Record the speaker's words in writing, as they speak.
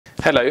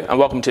Hello and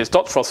welcome to this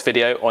Dr. Frost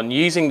video on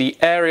using the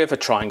area of a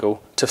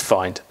triangle to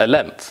find a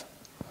length.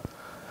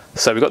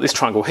 So we've got this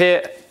triangle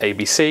here,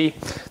 ABC.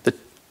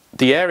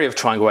 The area of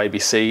triangle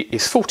ABC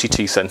is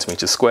 42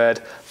 centimetres squared.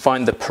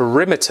 Find the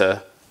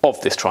perimeter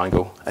of this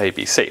triangle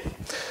ABC.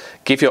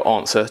 Give your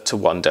answer to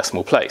one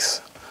decimal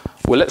place.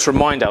 Well, let's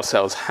remind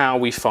ourselves how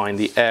we find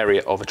the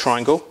area of a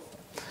triangle.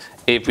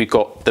 If we've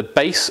got the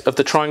base of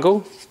the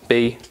triangle,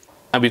 B,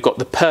 and we've got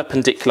the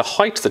perpendicular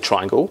height of the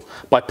triangle.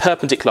 By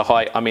perpendicular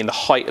height, I mean the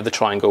height of the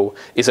triangle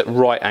is at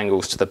right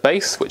angles to the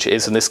base, which it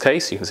is in this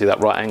case. You can see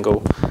that right angle.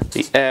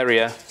 The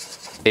area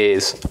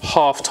is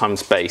half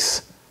times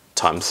base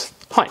times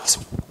height.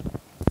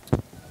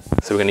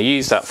 So we're going to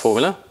use that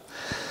formula.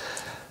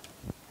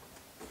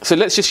 So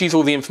let's just use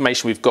all the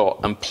information we've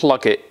got and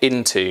plug it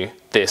into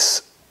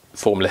this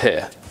formula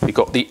here. We've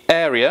got the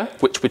area,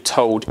 which we're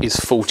told is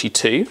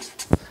 42.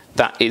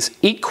 That is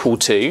equal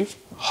to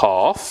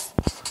half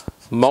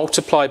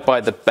multiplied by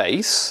the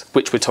base,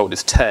 which we're told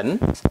is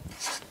 10,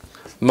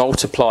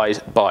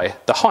 multiplied by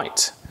the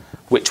height,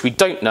 which we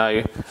don't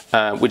know.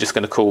 We're just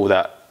going to call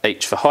that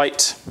h for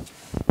height. So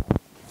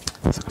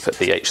I'll put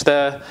the h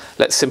there.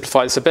 Let's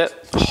simplify this a bit.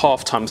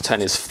 Half times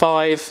 10 is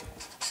 5.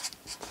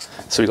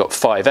 So we've got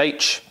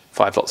 5h,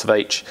 5 lots of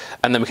h.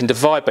 And then we can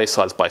divide both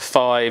sides by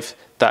 5.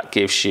 That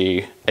gives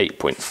you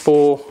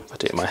 8.4, if I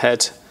do it in my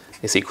head,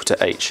 is equal to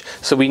h.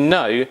 So we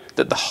know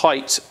that the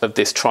height of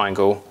this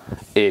triangle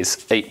is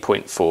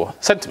 8.4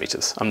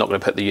 centimetres. I'm not going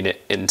to put the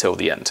unit in until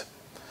the end.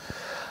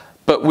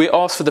 But we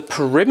asked for the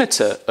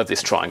perimeter of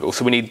this triangle.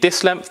 So we need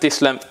this length,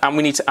 and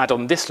we need to add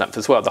on this length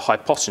as well, the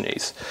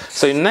hypotenuse.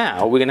 So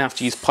now we're going to have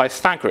to use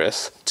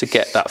Pythagoras to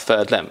get that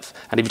third length.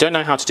 And if you don't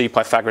know how to do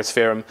Pythagoras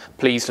theorem,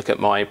 please look at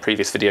my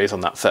previous videos on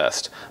that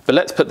first. But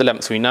let's put the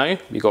lengths we know.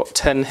 We've got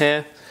 10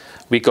 here.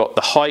 We've got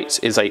the height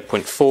is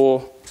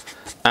 8.4.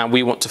 And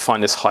we want to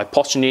find this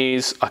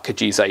hypotenuse. I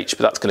could use h,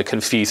 but that's going to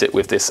confuse it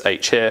with this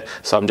h here.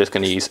 So I'm just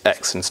going to use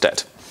x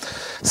instead.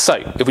 So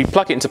if we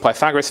plug it into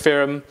Pythagoras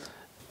theorem,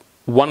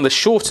 one of the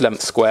shorter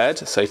lengths squared,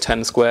 so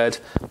 10 squared,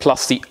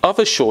 plus the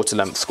other shorter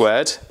length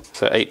squared,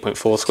 so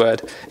 8.4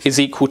 squared,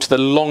 is equal to the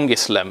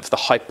longest length, the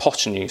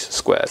hypotenuse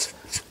squared.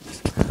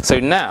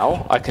 So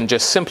now I can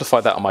just simplify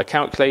that on my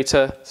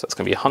calculator. So that's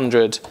going to be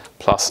 100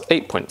 plus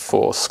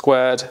 8.4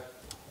 squared.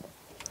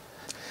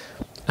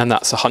 And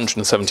that's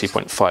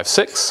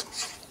 170.56.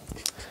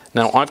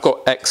 Now I've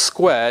got x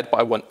squared, but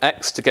I want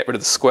x to get rid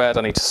of the squared.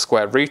 I need to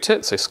square root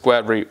it, so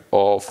square root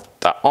of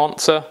that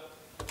answer.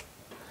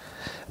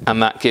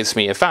 And that gives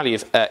me a value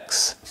of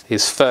x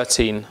is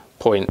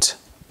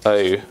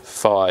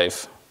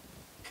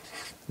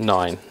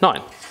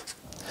 13.0599.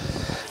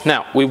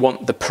 Now we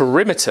want the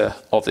perimeter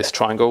of this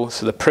triangle.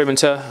 So the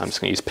perimeter, I'm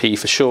just going to use P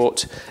for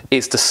short,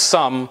 is the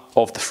sum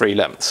of the three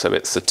lengths. So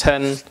it's the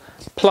 10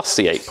 plus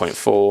the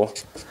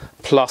 8.4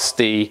 plus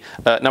the,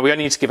 now we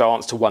only need to give our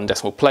answer to one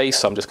decimal place,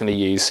 so I'm just going to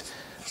use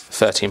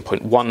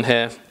 13.1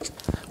 here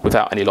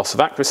without any loss of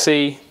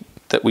accuracy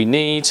that we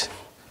need. So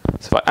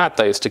if I add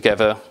those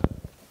together,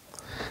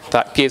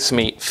 that gives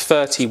me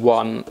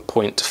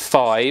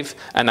 31.5,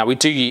 and now we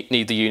do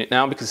need the unit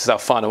now because it's our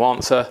final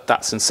answer.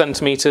 That's in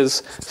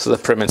centimetres, so the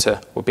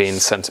perimeter will be in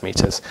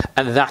centimetres,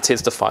 and that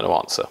is the final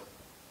answer.